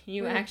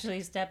you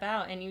actually step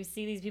out and you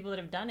see these people that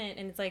have done it.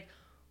 And it's like,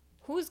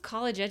 who's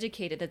college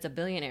educated that's a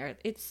billionaire?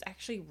 It's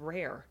actually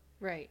rare.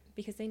 Right.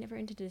 Because they never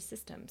entered a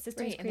system.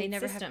 Systems Right, and they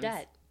never have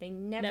debt. They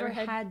never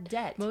had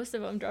debt. Most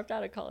of them dropped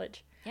out of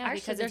college. Yeah, actually,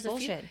 because there's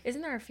bullshit.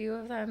 Isn't there a few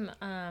of them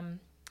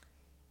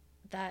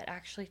that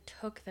actually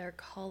took their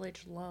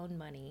college loan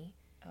money?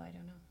 Oh, I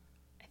don't know.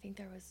 I think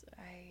there was,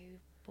 I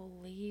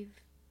believe,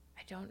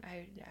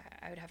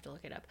 I would have to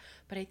look it up.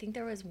 But I think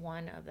there was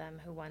one of them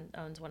who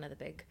owns one of the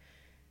big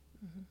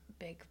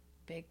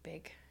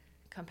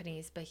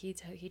companies. But he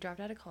dropped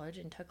out of college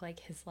and took like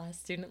his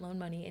last student loan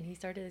money, and he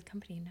started his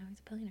company, and now he's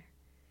a billionaire.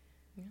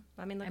 Yeah.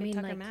 I mean, look at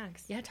Tucker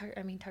Max. Yeah,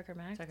 Tucker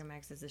Max. Tucker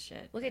Max is the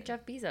shit. Look at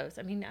Jeff Bezos.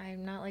 I mean,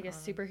 I'm not like a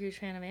super huge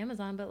fan of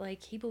Amazon, but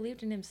like he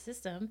believed in his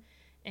system,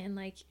 and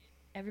like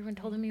everyone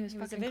told him he was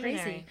fucking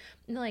crazy.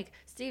 And like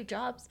Steve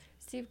Jobs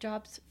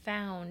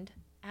found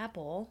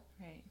Apple,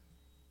 right,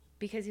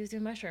 because he was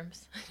doing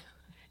mushrooms.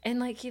 And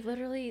like he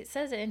literally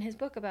says it in his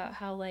book about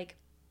how like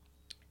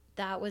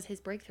that was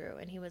his breakthrough,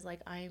 and he was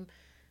like, I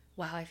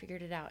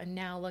figured it out, and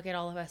now look at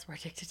all of us, we're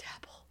addicted to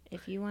Apple.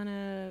 If you want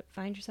to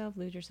find yourself,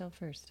 lose yourself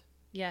first.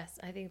 Yes,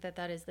 I think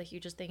that is the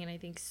hugest thing, and I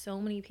think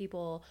so many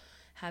people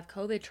have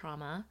COVID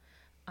trauma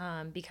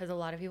because a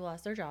lot of people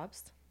lost their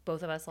jobs.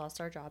 Both of us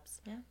lost our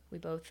jobs. Yeah. We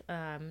both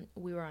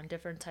we were on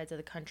different sides of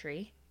the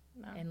country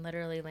and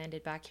literally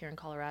landed back here in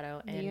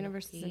Colorado. The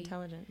universe is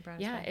intelligent.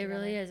 Yeah, it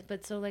really is.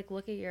 But so like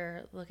look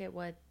at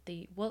what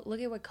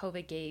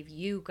COVID gave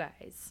you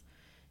guys,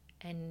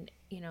 and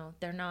you know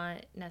they're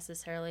not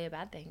necessarily a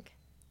bad thing.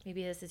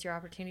 Maybe this is your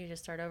opportunity to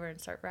start over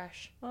and start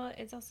fresh. Well,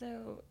 it's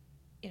also,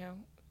 you know,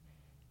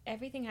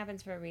 everything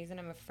happens for a reason.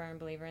 I'm a firm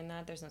believer in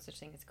that. There's no such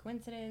thing as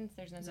coincidence.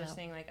 There's no such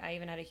thing. Like, I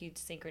even had a huge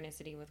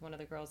synchronicity with one of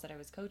the girls that I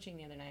was coaching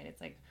the other night.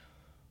 It's like,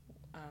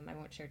 I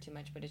won't share too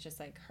much, but it's just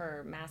like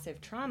her massive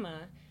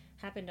trauma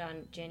happened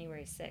on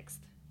January 6th.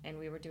 And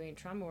we were doing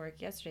trauma work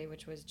yesterday,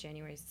 which was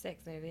January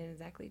 6th. And it's been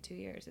exactly 2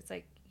 years. It's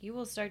like, you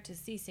will start to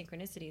see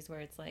synchronicities where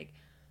it's like,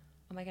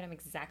 oh my God, I'm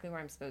exactly where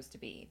I'm supposed to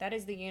be. That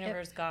is the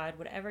universe, God,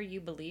 whatever you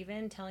believe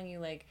in, telling you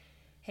like,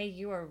 hey,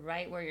 you are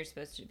right where you're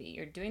supposed to be.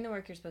 You're doing the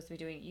work you're supposed to be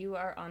doing. You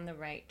are on the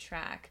right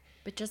track.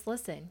 But just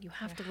listen. You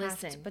have to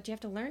listen. But you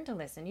have to learn to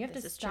listen. You have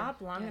to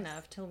stop long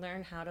enough to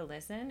learn how to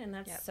listen. And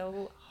that's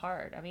so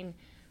hard. I mean,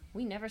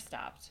 we never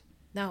stopped.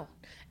 No.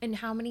 And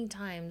how many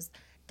times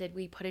did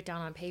we put it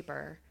down on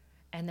paper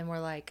and then we're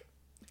like,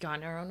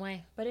 gone our own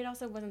way? But it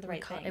also wasn't the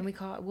right thing. And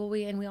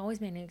we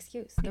always made an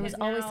excuse. There was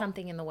always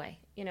something in the way.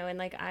 You know, and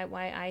like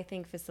why I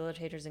think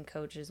facilitators and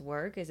coaches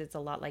work is it's a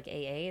lot like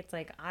AA. It's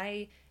like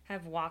I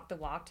have walked the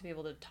walk to be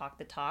able to talk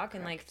the talk. Correct.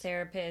 And like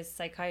therapists,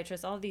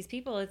 psychiatrists, all of these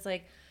people, it's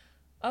like,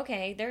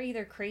 okay, they're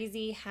either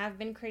crazy, have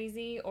been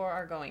crazy, or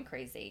are going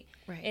crazy.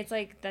 Right. It's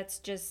like it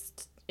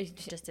just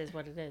is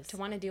what it is. To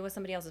want to deal with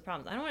somebody else's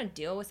problems. I don't want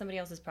to deal with somebody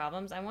else's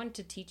problems. I want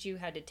to teach you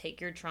how to take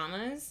your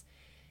traumas,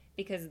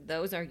 because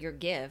those are your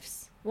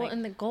gifts. Well,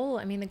 and the goal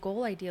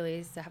ideally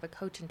is to have a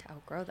coach and to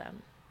outgrow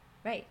them.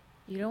 Right.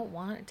 You don't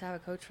want to have a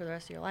coach for the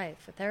rest of your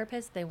life. A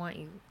therapist, they want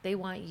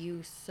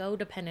you so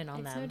dependent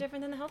on them. It's no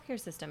different than the healthcare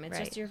system. It's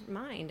just your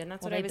mind. And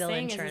that's what I was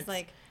saying insurance. Is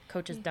like...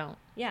 Coaches don't.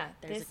 Yeah.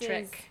 There's a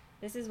trick.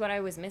 This is what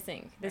I was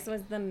missing. This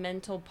was the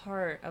mental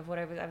part of what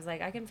I was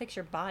like, I can fix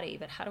your body,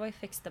 but how do I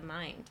fix the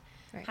mind?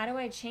 Right. How do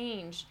I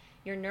change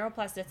your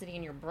neuroplasticity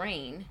in your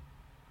brain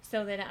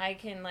so that I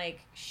can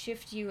like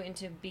shift you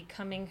into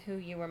becoming who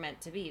you were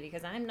meant to be?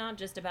 Because I'm not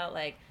just about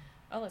like,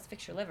 oh, let's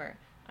fix your liver.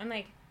 I'm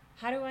like,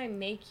 how do I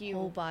make you...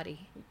 Whole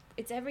body.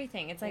 It's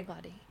everything. It's whole like...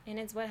 body. And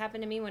it's what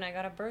happened to me when I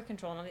got a birth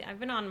control. And I've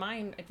been on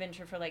my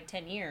adventure for like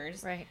 10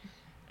 years. Right.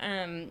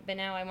 But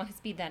now I want to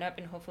speed that up,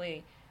 and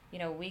hopefully, you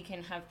know, we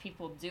can have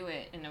people do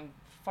it in a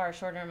far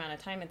shorter amount of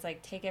time. It's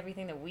like, take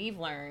everything that we've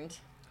learned.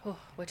 Oh,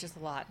 which is a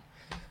lot.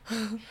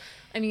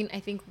 I mean, I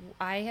think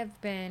I have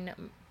been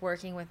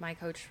working with my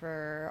coach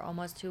for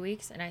almost 2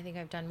 weeks, and I think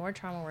I've done more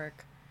trauma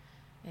work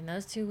in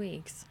those 2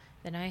 weeks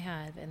than I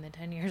have in the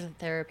 10 years of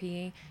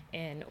therapy.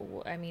 And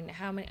I mean,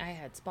 how many, I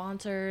had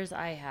sponsors,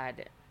 I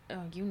had,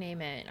 oh, you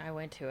name it, I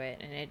went to it,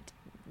 and it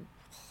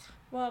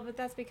Well, but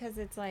that's because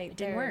it's like, it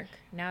didn't work.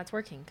 Now it's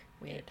working.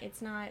 Weird.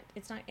 It's not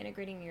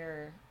integrating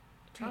your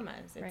traumas.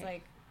 Right, It's right.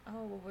 like,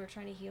 oh, well, we're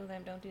trying to heal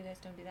them. Don't do this,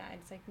 don't do that.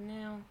 It's like,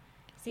 no.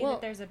 See Well,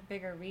 that there's a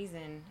bigger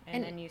reason, and-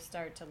 and then you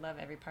start to love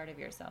every part of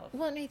yourself.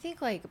 Well, and I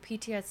think like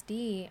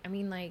PTSD, I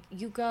mean, like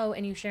you go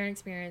and you share an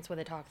experience with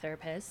a talk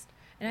therapist,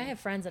 and I have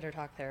friends that are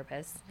talk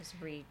therapists.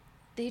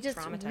 They just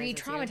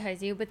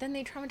re-traumatize you, but then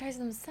they traumatize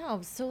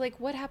themselves. So like,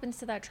 what happens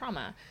to that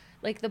trauma?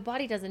 Like the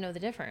body doesn't know the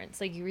difference.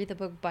 Like you read the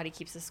book, Body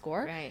Keeps the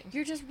Score. Right.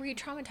 You're just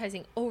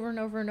re-traumatizing over and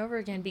over and over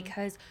again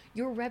because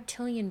your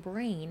reptilian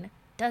brain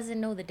doesn't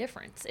know the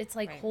difference. It's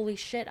like, holy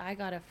shit, I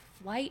got to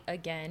flight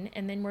again,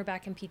 and then we're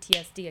back in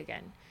PTSD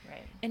again.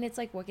 Right. And it's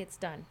like, what gets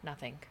done?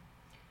 Nothing.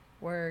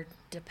 We're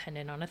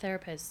dependent on a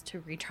therapist to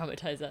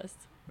re-traumatize us.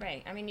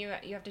 Right. I mean, you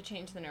have to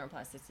change the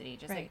neuroplasticity.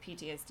 Just like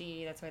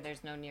PTSD, that's why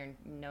there's no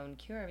known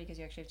cure, because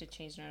you actually have to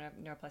change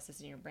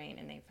neuroplasticity in your brain,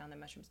 and they found that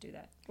mushrooms do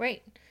that.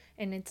 Right.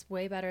 And it's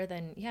way better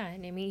than,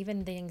 and I mean,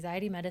 even the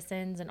anxiety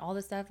medicines and all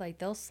this stuff, like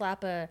they'll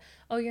slap your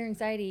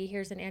anxiety,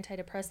 here's an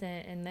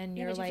antidepressant, and then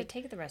you're but like... you have to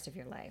take it the rest of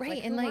your life. Right.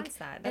 Like, who wants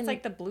that? That's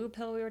like the blue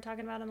pill we were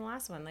talking about in the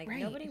last one. Like,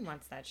 nobody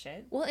wants that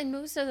shit. Well, and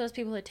most of those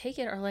people that take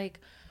it are like,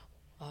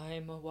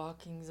 I'm a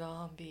walking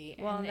zombie.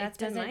 Well, and that's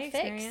been my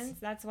experience. Fix.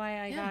 That's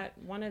why I got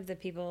one of the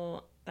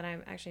people that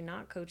I'm actually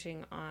not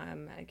coaching.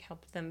 I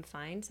helped them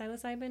find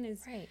psilocybin.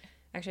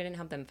 Actually, I didn't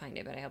help them find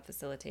it, but I helped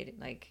facilitate it,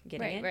 like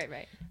getting it.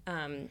 Right.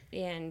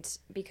 And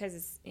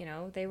because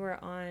they were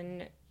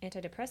on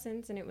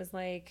antidepressants, and it was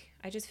like,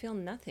 I just feel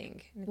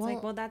nothing. And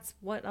it's that's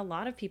what a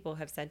lot of people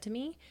have said to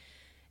me,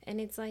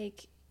 and it's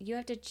like, you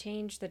have to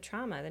change the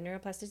trauma, the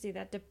neuroplasticity.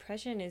 That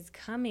depression is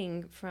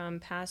coming from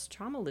past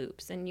trauma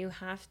loops, and you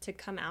have to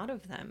come out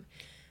of them.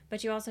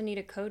 But you also need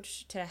a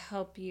coach to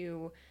help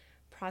you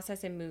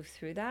process and move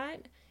through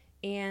that.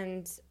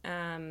 And,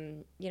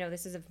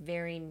 this is a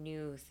very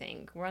new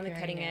thing. We're on the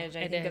cutting edge.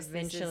 I think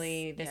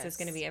eventually this is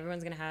going to be,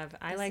 everyone's going to have,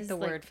 I like the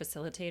word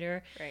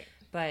facilitator. Right.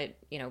 But,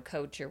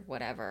 coach or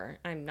whatever.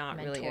 I'm not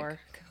really a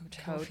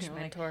coach,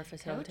 mentor,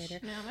 facilitator.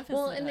 Coach? No, I'm a facilitator.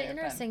 Well, and the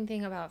interesting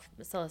thing about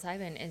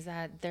psilocybin is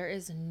that there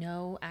is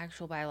no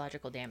actual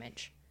biological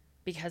damage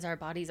because our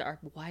bodies are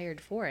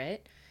wired for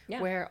it.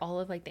 Yeah. Where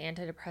all of like the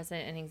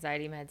antidepressant and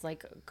anxiety meds,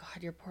 like,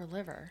 God, your poor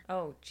liver.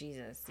 Oh,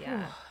 Jesus.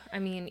 Yeah. I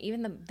mean,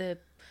 even the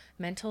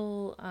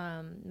mental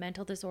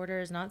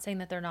disorders, not saying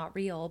that they're not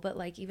real, but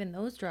like even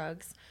those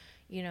drugs,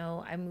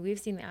 I mean, we've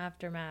seen the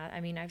aftermath.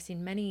 I mean, I've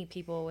seen many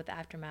people with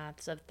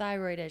aftermaths of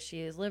thyroid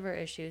issues, liver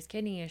issues,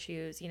 kidney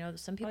issues.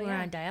 Some people are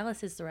on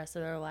dialysis the rest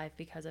of their life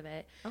because of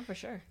it. Oh, for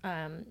sure.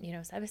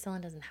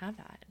 Psilocybin doesn't have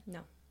that.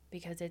 No.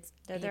 Because it's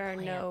there are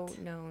no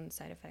known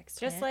side effects.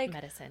 Just like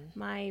medicine.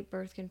 My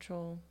birth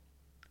control,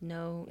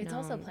 it's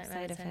also plant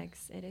side medicine.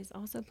 Effects. It is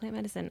also plant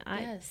medicine.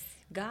 Yes.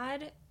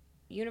 God,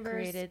 universe,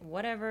 created,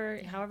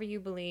 whatever, however you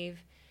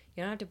believe.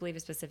 You don't have to believe a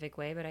specific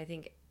way, but I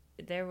think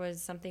there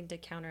was something to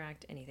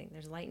counteract anything.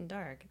 There's light and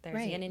dark.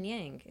 There's yin and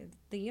yang.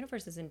 The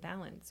universe is in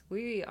balance.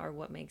 We are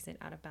what makes it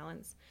out of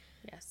balance.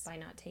 Yes. By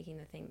not taking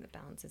the thing that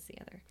balances the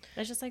other.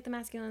 That's just like the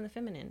masculine and the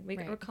feminine.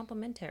 We're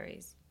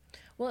complementaries.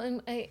 Well,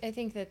 and I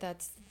think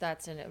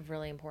that's a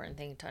really important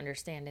thing to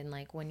understand. And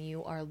like when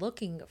you are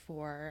looking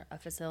for a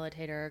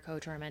facilitator, a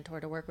coach, or a mentor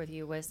to work with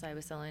you with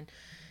psilocybin,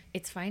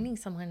 it's finding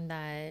someone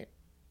that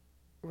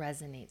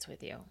resonates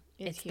with you.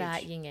 It's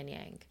that yin and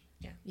yang.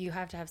 Yeah. You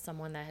have to have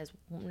someone that has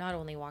not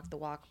only walked the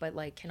walk, but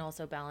like can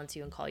also balance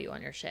you and call you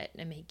on your shit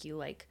and make you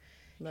like,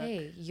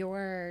 hey,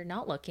 you're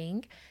not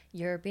looking,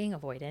 you're being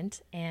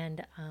avoidant,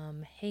 and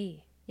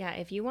hey. Yeah,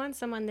 if you want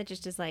someone that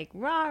just is like,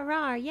 rah,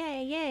 rah,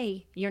 yay,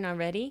 yay, you're not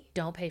ready.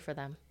 Don't pay for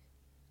them.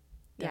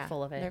 They're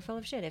full of it. They're full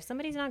of shit. If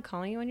somebody's not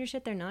calling you on your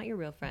shit, they're not your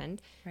real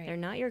friend. Right. They're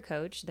not your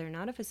coach. They're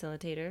not a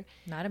facilitator.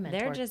 Not a mentor.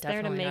 They're just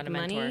there to make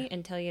money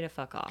and tell you to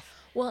fuck off.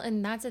 Well,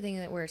 and that's the thing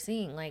that we're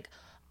seeing. Like,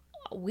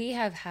 we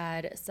have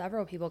had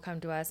several people come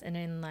to us, and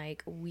then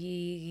like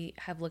we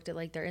have looked at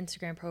like their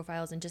Instagram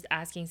profiles and just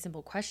asking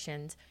simple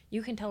questions.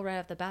 You can tell right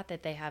off the bat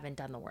that they haven't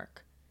done the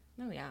work.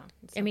 Oh yeah.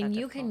 I mean,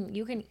 you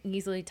can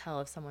easily tell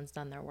if someone's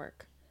done their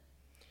work.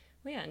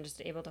 Well, yeah, and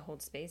just able to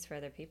hold space for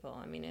other people.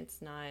 I mean,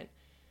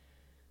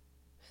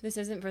 this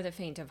isn't for the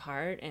faint of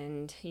heart,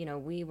 and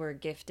we were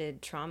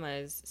gifted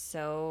traumas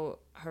so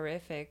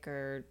horrific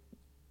or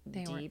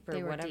deep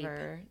or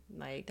whatever. Deep.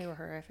 Like they were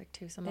horrific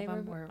too. Some of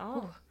them were.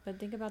 Oh, but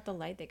think about the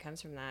light that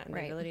comes from that and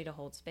the ability to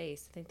hold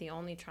space. I think the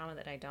only trauma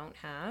that I don't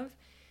have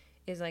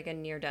is like a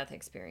near-death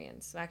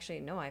experience. Actually,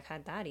 no, I've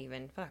had that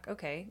even. Fuck,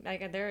 okay.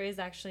 Like there is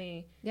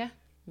actually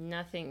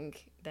nothing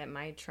that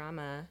my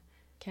trauma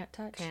can't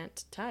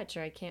touch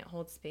or I can't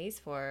hold space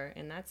for,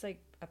 and that's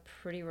like a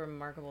pretty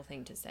remarkable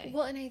thing to say.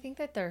 Well, and I think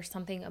that there's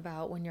something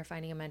about when you're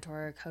finding a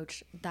mentor or a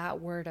coach, that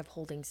word of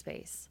holding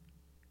space,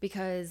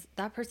 because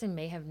that person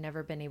may have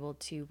never been able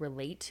to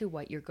relate to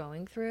what you're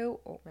going through.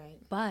 Right.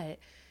 But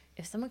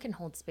if someone can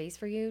hold space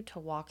for you to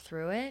walk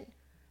through it,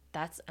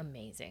 that's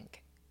amazing.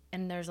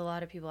 And there's a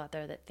lot of people out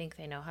there that think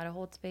they know how to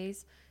hold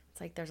space.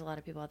 It's like there's a lot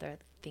of people out there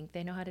that think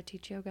they know how to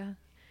teach yoga.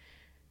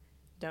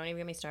 Don't even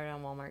get me started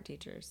on Walmart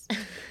teachers.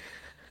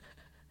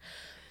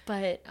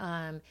 But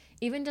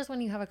even just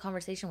when you have a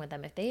conversation with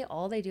them, if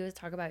all they do is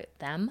talk about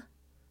them,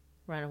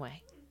 run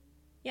away.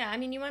 Yeah, I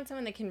mean, you want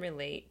someone that can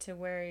relate to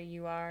where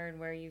you are and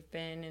where you've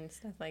been and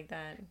stuff like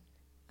that.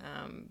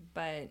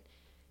 But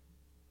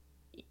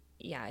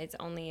yeah, it's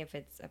only if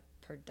it's a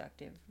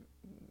productive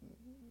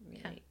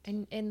relate.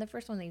 Yeah. And the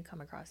first one that you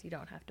come across, you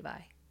don't have to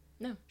buy.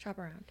 No. Shop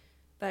around.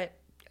 But,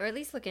 or at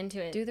least look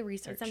into it. Do the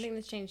research. It's something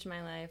that's changed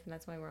my life, and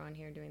that's why we're on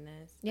here doing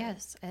this.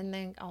 Yes. And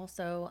then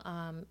also,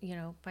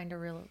 find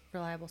a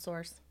reliable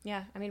source.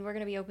 Yeah. I mean, we're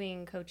going to be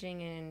opening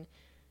coaching in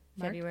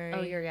March? February.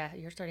 Oh,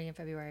 you're starting in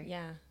February.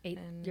 Yeah.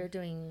 You're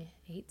doing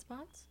 8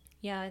 spots?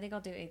 Yeah, I think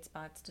I'll do 8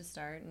 spots to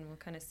start, and we'll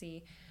kind of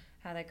see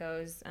how that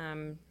goes.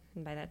 And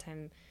by that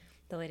time,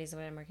 the ladies that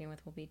I'm working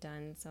with will be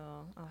done, so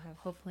I'll have...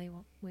 Hopefully,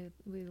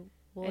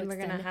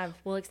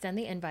 we'll extend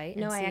the invite.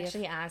 No, I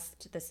actually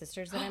asked the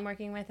sisters that I'm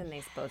working with, and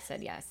they both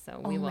said yes, so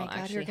we will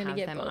actually have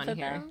them on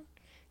here. Them?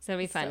 So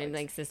it'll be fun, and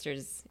like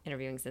sisters,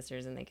 interviewing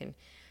sisters, and they can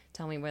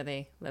tell me where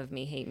they love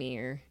me, hate me,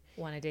 or...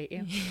 want to date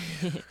you.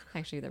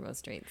 Actually, they're both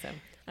straight, so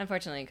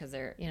unfortunately, because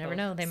they're... You never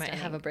know, they might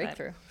have a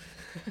breakthrough.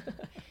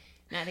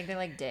 No, I think they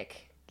like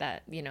dick.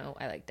 That,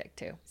 I like dick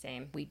too.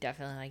 Same. We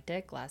definitely like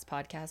dick. Last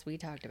podcast, we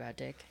talked about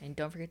dick. And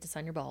don't forget to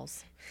sun your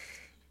balls.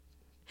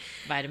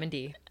 Vitamin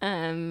D.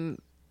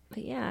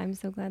 But yeah, I'm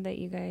so glad that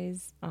you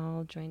guys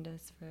all joined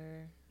us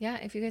for... Yeah,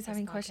 if you guys have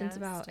any questions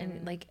about...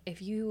 And like,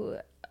 if you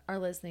are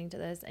listening to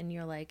this and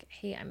you're like,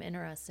 hey, I'm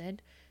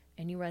interested,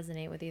 and you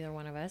resonate with either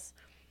one of us,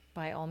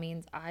 by all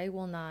means, I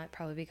will not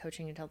probably be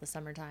coaching until the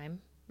summertime.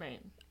 Right.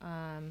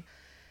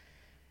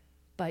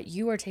 But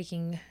you are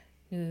taking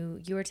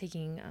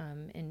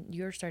and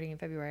you're starting in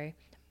February.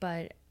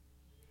 But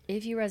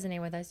if you resonate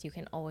with us, you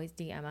can always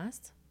DM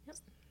us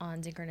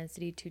on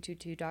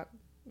synchronicity222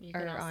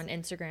 on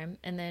Instagram.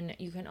 And then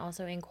you can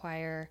also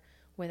inquire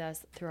with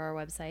us through our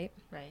website.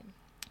 Right.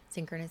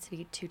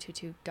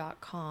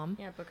 synchronicity222.com.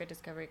 Yeah, book a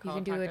discovery call.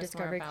 You can do a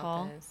discovery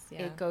call.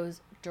 Yeah. It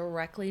goes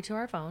directly to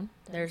our phone.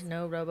 There's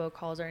no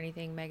robocalls or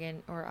anything.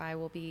 Megan or I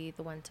will be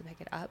the one to pick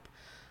it up.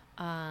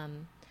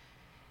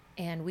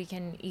 And we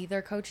can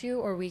either coach you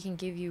or we can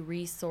give you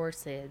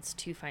resources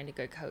to find a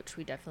good coach.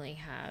 We definitely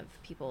have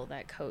people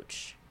that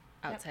coach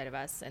outside of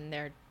us, and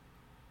they're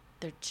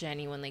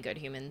genuinely good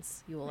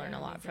humans. You will learn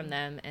a lot from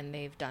them, and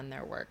they've done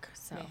their work.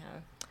 So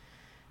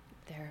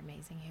they're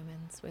amazing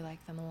humans. We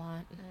like them a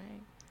lot. All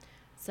right.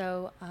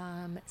 So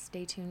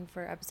stay tuned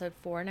for episode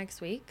 4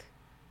 next week.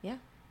 Yeah.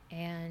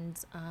 And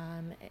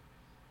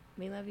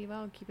we love you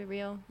all. Keep it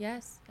real.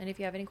 Yes. And if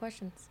you have any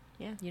questions,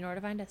 you know where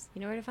to find us.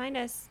 You know where to find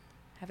us.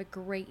 Have a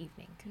great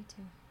evening. You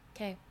too.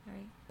 Okay. All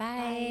right.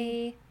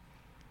 Bye. Bye.